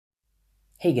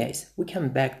Hey guys, we come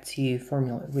back to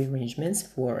formula rearrangements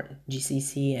for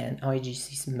GCSE and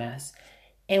GCSE Maths,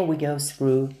 and we go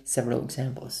through several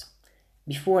examples.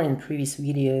 Before, in the previous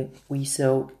video, we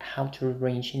saw how to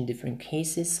rearrange in different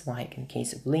cases, like in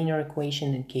case of linear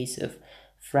equation, in case of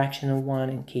fractional one,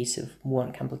 in case of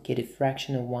more complicated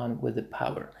fractional one with the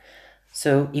power.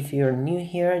 So if you're new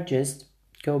here, just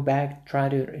go back, try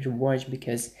to rewatch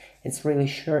because it's really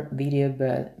short video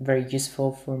but very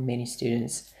useful for many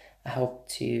students.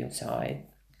 I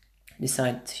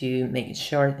decided to make it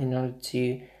short in order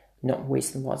to not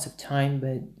waste lots of time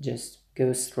but just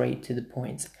go straight to the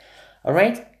point.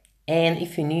 Alright, and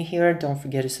if you're new here, don't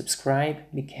forget to subscribe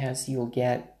because you'll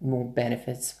get more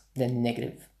benefits than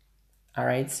negative.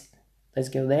 Alright, let's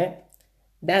go there.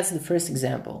 That's the first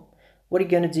example. What are you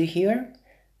going to do here?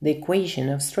 The equation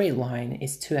of straight line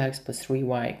is 2x plus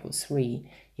 3y equals 3.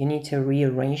 You need to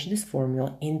rearrange this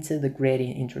formula into the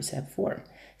gradient intercept form.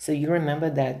 So you remember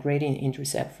that gradient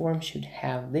intercept form should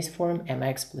have this form,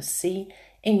 mx plus c,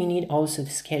 and you need also to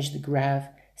sketch the graph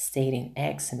stating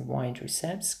x and y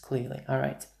intercepts clearly.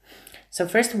 Alright, so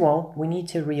first of all, we need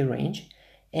to rearrange.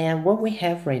 And what we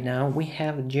have right now, we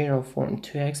have a general form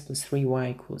 2x plus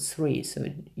 3y equals 3. So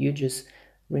you just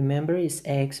remember it's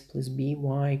x plus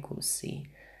by equals c.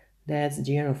 That's the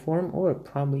general form, or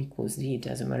probably equals d, it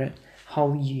doesn't matter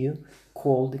how you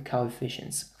call the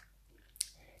coefficients.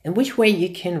 And which way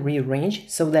you can rearrange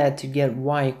so that to get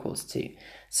y equals 2.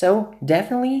 So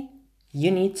definitely you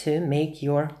need to make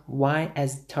your y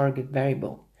as the target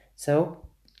variable. So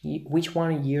which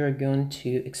one you're going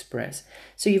to express.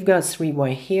 So you've got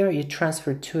 3y here, you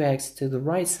transfer 2x to the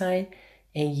right side,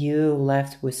 and you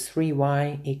left with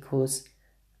 3y equals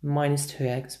minus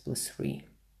 2x plus 3.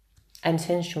 I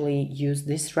intentionally use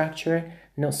this structure,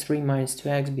 not 3 minus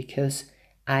 2x, because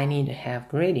I need to have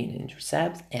gradient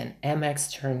intercept, and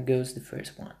mx term goes the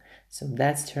first one. So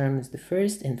that term is the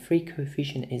first, and 3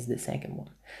 coefficient is the second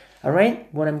one.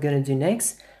 Alright, what I'm going to do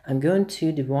next, I'm going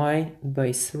to divide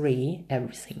by 3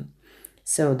 everything.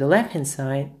 So the left hand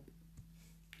side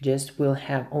just will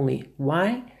have only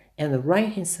y, and the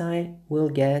right hand side will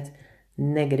get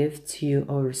negative 2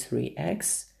 over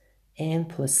 3x, and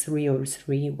plus 3 over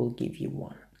 3 will give you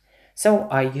 1. So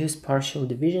I use partial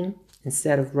division.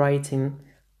 Instead of writing,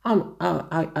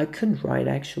 I could write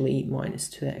actually minus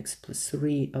 2x plus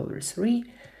 3 over 3,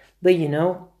 but you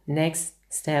know, next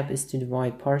step is to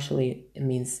divide partially. It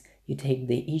means you take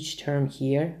each term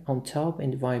here on top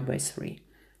and divide by 3.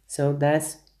 So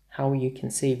that's how you can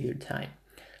save your time.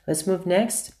 Let's move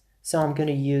next. So I'm going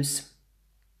to use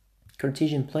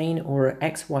Cartesian plane or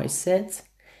xy set,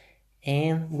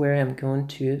 and where I'm going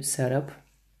to set up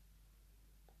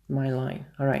my line.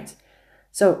 Alright,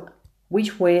 so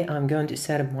which way I'm going to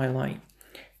set up my line?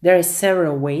 There are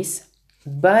several ways,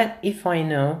 but if I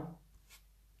know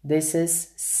this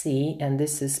is C and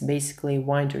this is basically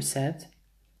y-intercept,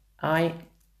 I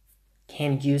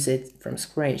can use it from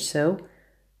scratch. So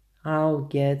I'll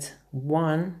get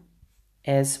 1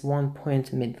 as 1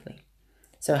 point immediately.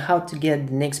 So how to get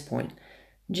the next point?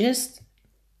 Just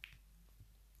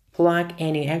plug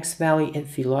any x value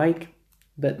if you like,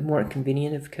 but more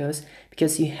convenient of course,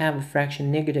 because you have a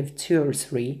fraction negative 2 over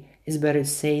 3, it's better to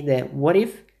say that what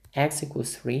if x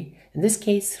equals 3? In this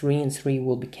case, 3 and 3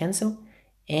 will be cancelled,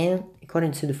 and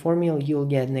according to the formula, you'll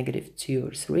get negative 2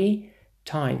 over 3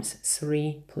 times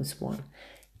 3 plus 1.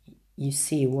 You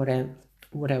see what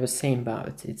I was saying about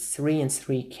it. It's 3 and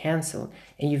 3 cancel,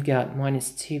 and you've got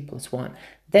minus 2 plus 1.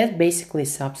 That's basically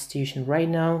substitution. Right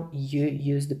now, you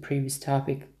use the previous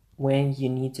topic when you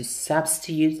need to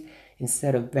substitute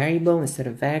instead of variable, instead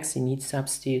of x, you need to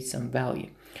substitute some value.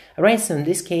 Alright, so in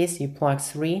this case, you plug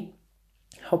 3.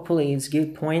 Hopefully it's a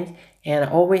good point, and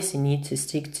always you need to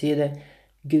stick to the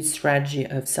good strategy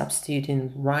of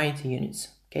substituting right units,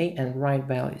 okay, and right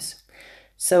values.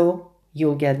 So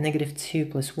you'll get negative 2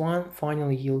 plus 1,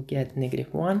 finally you'll get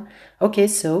negative 1. Okay,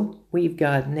 so we've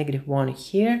got negative 1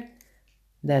 here,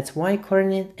 that's y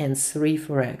coordinate, and 3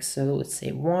 for x. So let's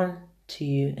say 1,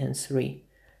 2, and 3.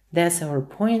 That's our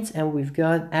points, and we've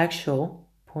got actual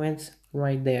points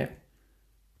right there.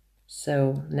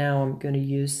 So now I'm going to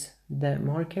use that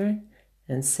marker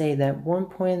and say that 1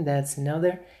 point, that's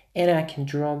another, and I can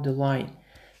draw the line.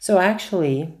 So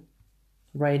actually,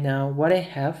 right now, what I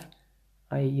have,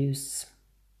 I use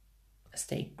a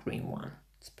stake green one.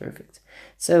 It's perfect.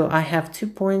 So I have 2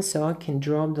 points, so I can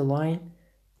draw the line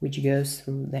which goes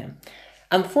through them.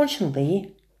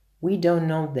 Unfortunately, we don't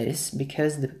know this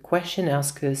because the question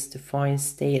asks us to find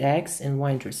state x and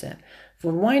y-intercept.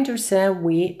 For y-intercept,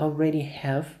 we already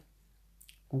have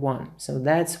 1. So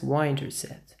that's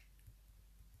y-intercept.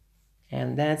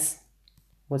 And that's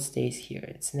what stays here?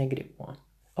 It's -1.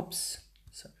 Oops,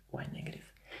 sorry, why negative?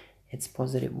 It's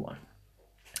 +1.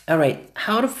 All right,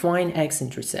 how to find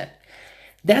x-intercept?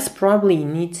 That's probably you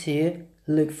need to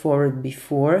look forward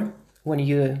before when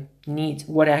you need,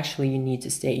 what actually you need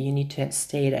to state. You need to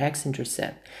state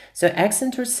x-intercept. So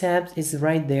x-intercept is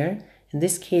right there. In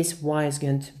this case, y is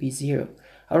going to be 0.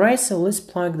 All right, so let's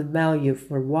plug the value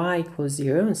for y equals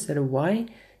 0 instead of y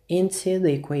into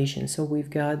the equation. So we've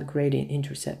got the gradient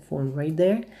intercept form right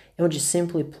there, and we'll just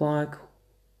simply plug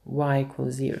y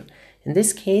equals 0. In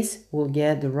this case, we'll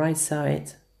get the right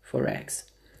side for x,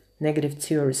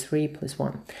 -2 or 3 plus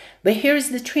 1. But here's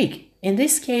the trick. In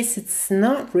this case, it's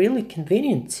not really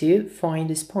convenient to find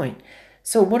this point.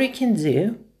 So what you can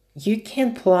do, you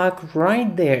can plug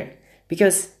right there,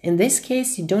 because in this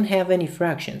case, you don't have any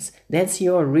fractions. That's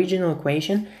your original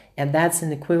equation, and that's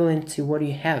an equivalent to what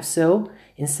you have. So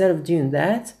instead of doing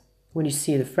that, when you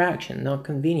see the fraction, not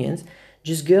convenient,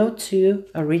 just go to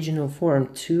original form,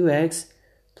 2x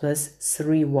plus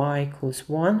 3y equals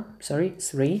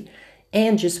 3,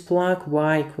 and just plug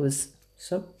y equals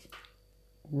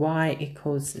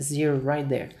 0 right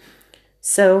there.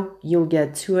 So you'll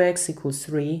get 2x equals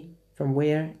 3, from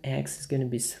where x is going to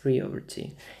be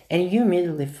 3/2. And you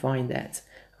immediately find that.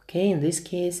 Okay, in this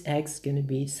case, x is going to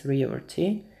be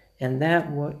 3/2, and that's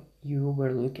what you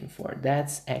were looking for.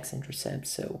 That's x-intercept.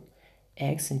 So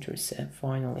x-intercept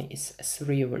finally is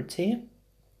 3/2.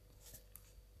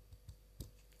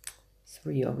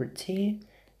 3/2,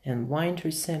 and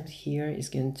y-intercept here is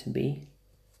going to be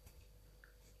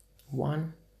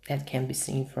 1. That can be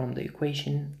seen from the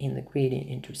equation in the gradient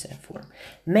intercept form.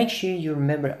 Make sure you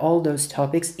remember all those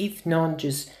topics. If not,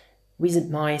 just visit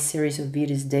my series of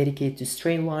videos dedicated to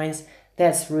straight lines.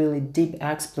 That's really deep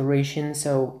exploration,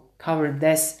 so cover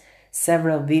this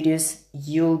several videos.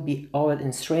 You'll be all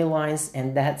in straight lines,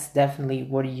 and that's definitely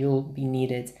what you'll be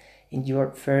needed in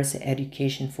your first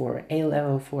education for A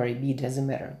level, for AB, doesn't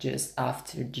matter, just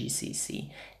after GCSE,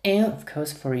 and of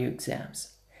course for your exams.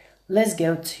 Let's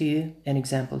go to an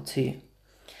example 2.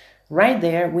 Right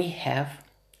there we have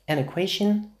an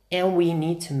equation, and we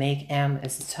need to make m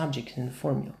as the subject in the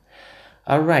formula.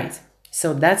 All right,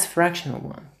 so that's fractional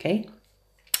one, okay?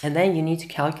 And then you need to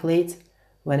calculate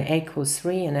when a equals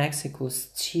 3 and x equals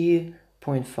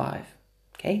 2.5,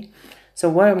 okay? So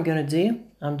what I'm going to do,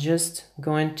 I'm just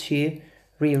going to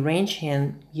rearrange,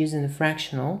 and using the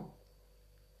fractional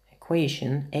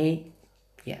equation,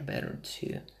 better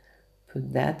to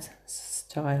put that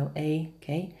style a,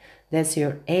 okay? That's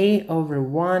your a over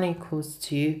 1 equals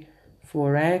to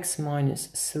 4x minus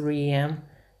 3m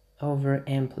over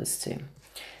m plus 2.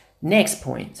 Next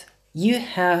point, you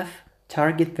have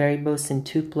target variables in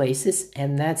 2 places,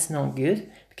 and that's not good,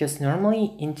 because normally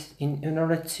in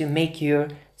order to make your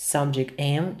subject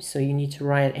m, so you need to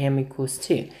write m equals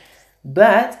 2.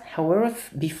 But however,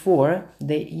 before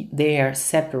they are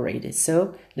separated,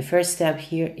 so the first step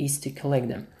here is to collect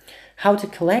them. How to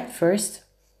collect? First,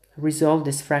 resolve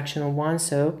this fractional one,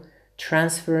 so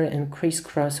transfer and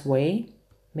crisscross way.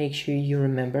 Make sure you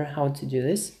remember how to do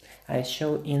this. I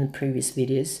showed in previous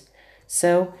videos.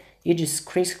 So you just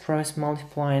crisscross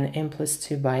multiplying m plus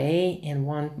 2 by a and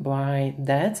 1 by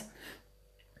that.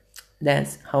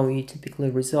 That's how you typically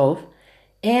resolve.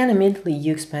 And immediately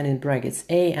you expand in brackets.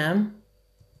 am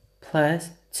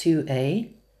plus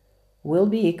 2a will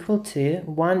be equal to,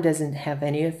 1 doesn't have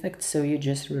any effect, so you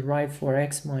just rewrite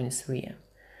 4x minus 3m.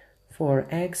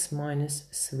 4x minus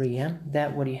 3m,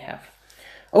 that's what you have.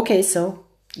 Okay, so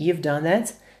you've done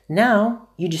that. Now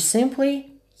you just simply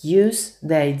use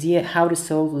the idea how to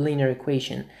solve a linear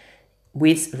equation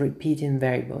with repeating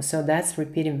variables. So that's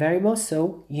repeating variables,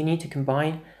 so you need to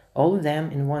combine all of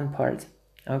them in one part.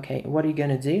 Okay, what are you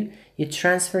gonna do? You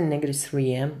transfer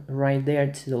 -3m right there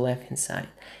to the left hand side,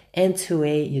 and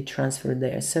 2a you transfer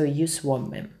there, so you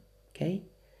swap them. Okay,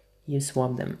 you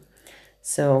swap them.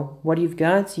 So what you've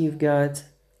got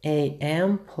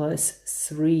am plus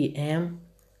 3m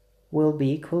will be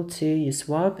equal to, you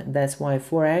swap, that's why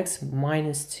 4x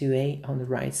minus 2a on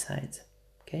the right side.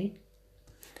 Okay,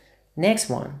 next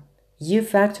one, you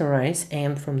factorize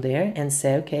m from there and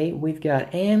say, okay, we've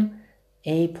got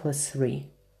a plus 3.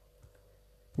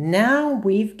 Now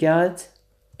we've got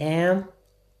m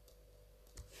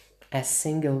as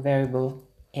single variable,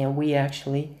 and we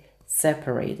actually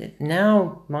separate it.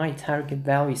 Now my target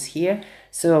value is here,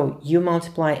 so you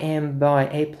multiply m by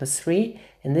a plus 3.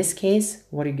 In this case,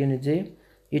 what are you going to do?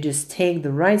 You just take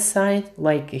the right side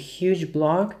like a huge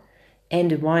block and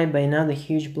divide by another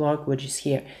huge block, which is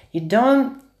here. You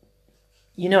don't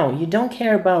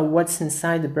care about what's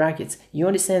inside the brackets. You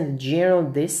understand that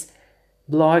generally this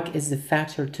block is the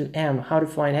factor to m. How to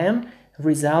find m?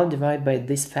 result divided by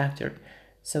this factor.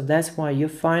 So that's why your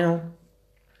final,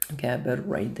 okay, I better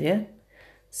write there.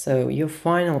 So your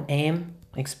final m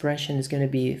expression is going to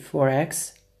be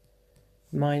 4x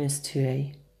minus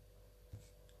 2a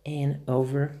n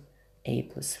over a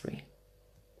plus 3.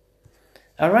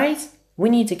 Alright, we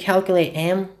need to calculate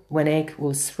m when a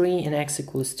equals 3 and x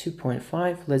equals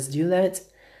 2.5. Let's do that.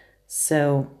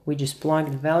 So we just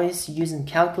plug the values using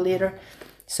calculator.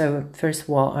 So first of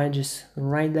all, I just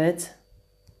write that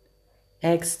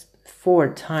x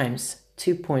 4 times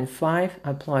 2.5,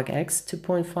 I plug x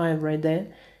 2.5 right there,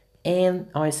 and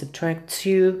I subtract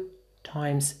 2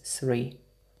 times 3.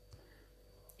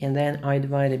 And then I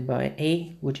divide it by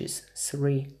a, which is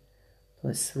 3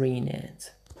 plus 3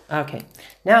 net. Okay,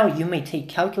 now you may take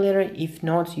calculator. If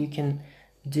not, you can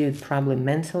do it probably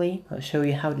mentally. I'll show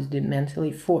you how to do it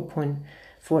mentally.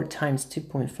 4.4 times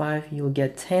 2.5, you'll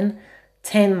get 10.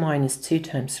 10 minus 2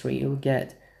 times 3, you'll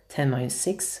get 10 minus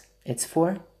 6, it's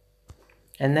 4.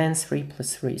 And then 3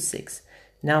 plus 3 is 6.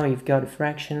 Now you've got a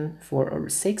fraction 4 over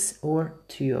 6 or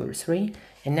 2 over 3.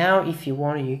 And now if you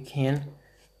want, you can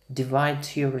divide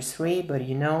 2 over 3, but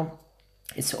you know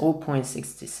it's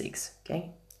 0.66, okay?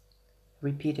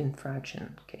 Repeating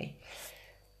fraction, okay?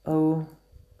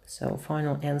 So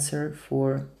final answer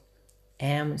for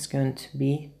m is going to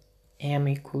be m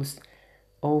equals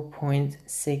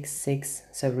 0.66,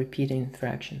 so repeating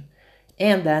fraction.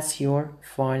 And that's your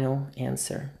final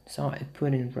answer. So I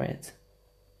put in red.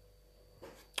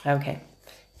 Okay,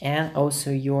 and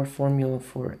also your formula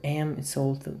for m is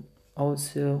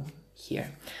also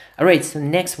here. Alright, so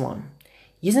next one.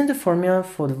 Using the formula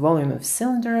for the volume of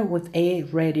cylinder with a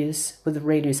radius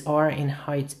r and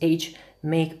height h,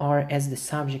 make r as the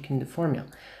subject in the formula.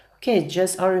 Okay,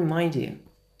 just I'll remind you,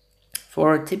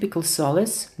 for typical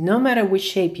solids, no matter which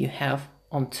shape you have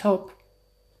on top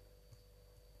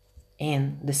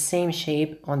and the same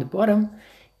shape on the bottom,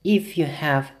 if you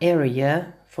have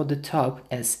area for the top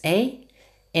as a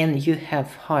and you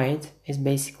have height is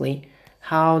basically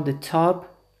how the top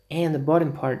and the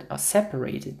bottom part are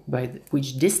separated by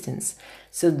which distance.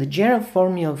 So the general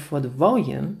formula for the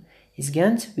volume is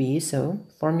going to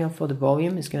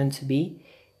be,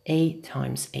 a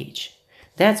times h.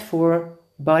 That's for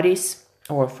bodies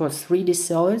or for 3D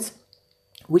solids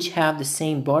which have the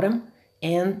same bottom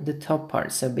and the top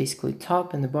part. So basically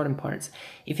top and the bottom parts.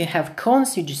 If you have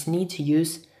cones, you just need to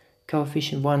use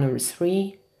coefficient 1 over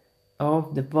 3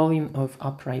 of the volume of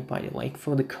upright body, like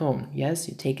for the cone. Yes,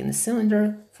 you take in the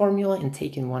cylinder formula and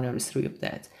take in 1 over 3 of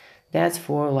that. That's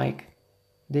for like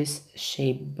this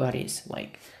shape bodies,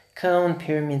 like cone,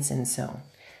 pyramids, and so on.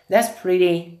 That's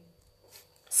pretty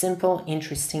simple,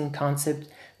 interesting concept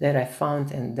that I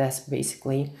found, and that's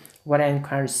basically what I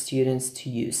encourage students to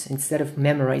use. Instead of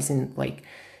memorizing like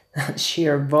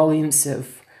sheer volumes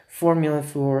of formula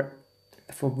for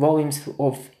volumes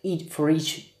of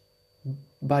each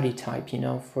body type, you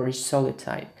know, for each solid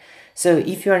type. So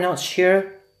if you are not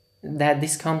sure that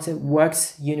this concept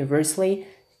works universally,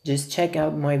 just check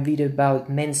out my video about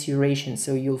mensuration,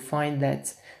 so you'll find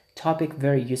that topic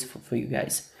very useful for you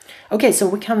guys. Okay, so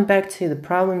we come back to the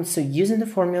problem. So using the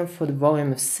formula for the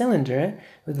volume of cylinder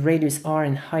with radius r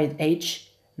and height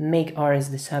h, make r as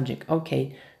the subject.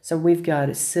 Okay, so we've got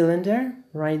a cylinder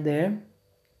right there.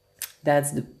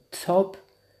 That's the top,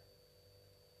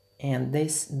 and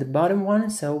this the bottom one.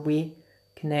 So we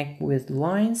connect with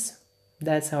lines.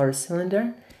 That's our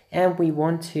cylinder, and we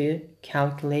want to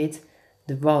calculate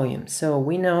the volume. So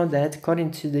we know that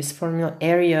according to this formula,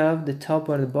 area of the top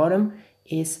or the bottom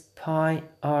is pi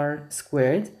r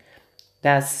squared.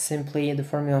 That's simply the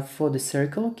formula for the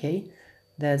circle. Okay,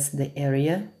 that's the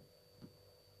area,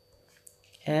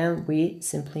 and we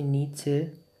simply need to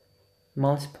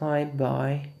multiply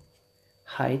by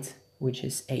height, which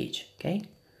is h. Okay,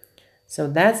 so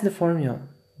that's the formula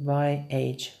by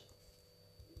h.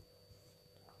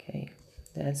 Okay,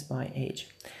 that's by h.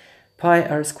 Pi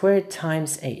r squared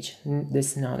times h.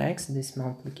 This is not x, this is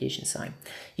multiplication sign.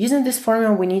 Using this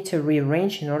formula, we need to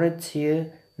rearrange in order to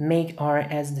make r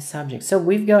as the subject. So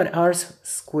we've got r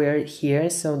squared here,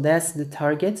 so that's the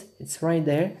target. It's right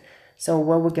there. So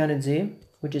what we're gonna do,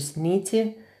 we just need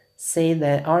to say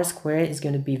that r squared is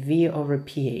going to be v over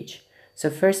ph.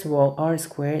 So first of all, r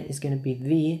squared is going to be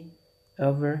v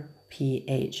over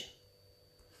ph.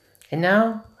 And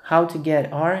now, how to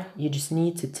get r? You just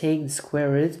need to take the square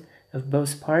root of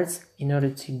both parts in order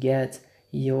to get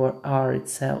your r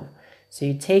itself. So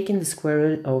you take in the square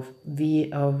root of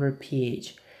v over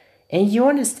ph. And you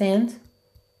understand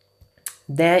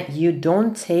that you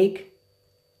don't take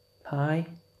pi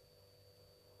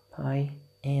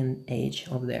and h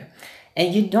over there.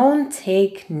 And you don't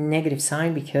take negative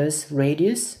sign because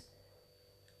radius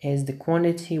is the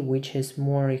quantity which is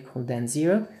more or equal than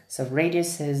 0. So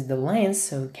radius is the length,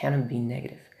 so it cannot be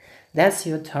negative. That's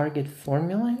your target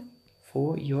formula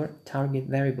for your target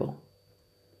variable.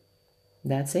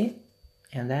 That's it,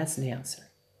 and that's the answer.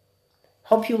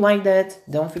 Hope you like that.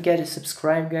 Don't forget to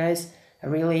subscribe, guys. I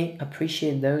really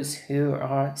appreciate those who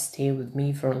are stay with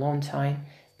me for a long time,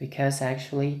 because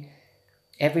actually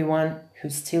everyone who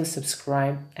still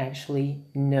subscribe actually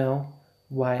know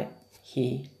why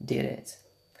he did it.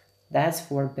 That's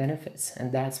for benefits,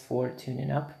 and that's for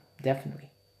tuning up, definitely.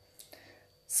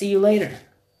 See you later.